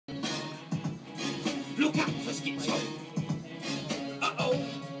Look out for skitzhope. Uh-oh.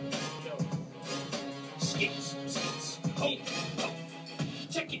 Skitzhope.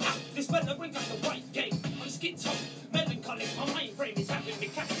 Check it out, this fella ain't got the right game. I'm skitzhope, melancholy, my mind frame is having me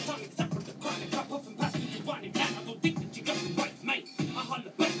catch the tongue, except for the crying, cup off and pass through the wine and down. I don't think that you got the right, mate. I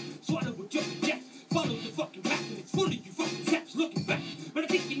holler back, swallow with your jet, follow the fucking back, and it's full of you fucking zaps looking back. But I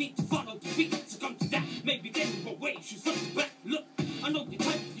think you need to follow the beat, succumb to that. Maybe then you won't wait, you something back. Look, I know you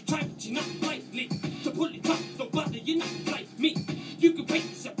try, but you're not likely to pull it up. Don't bother, you're not like me. You can paint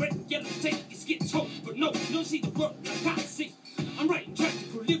this red and yellow, take it, skitzhope, but no, you don't see the world like I see. I'm writing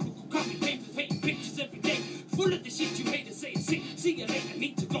tragical, lyrical, copy papers, painting pictures every day, full of the shit you hate to say. See you later, I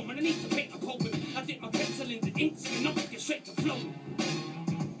need to go, and I need to paint a poem. I dip my pencil in the ink, so you know I get straight to flowing.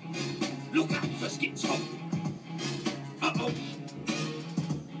 Look out for skitzhope. Uh-oh.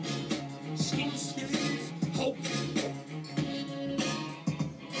 Skitzhope.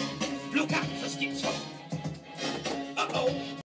 Look out for skitzhope. Uh-oh.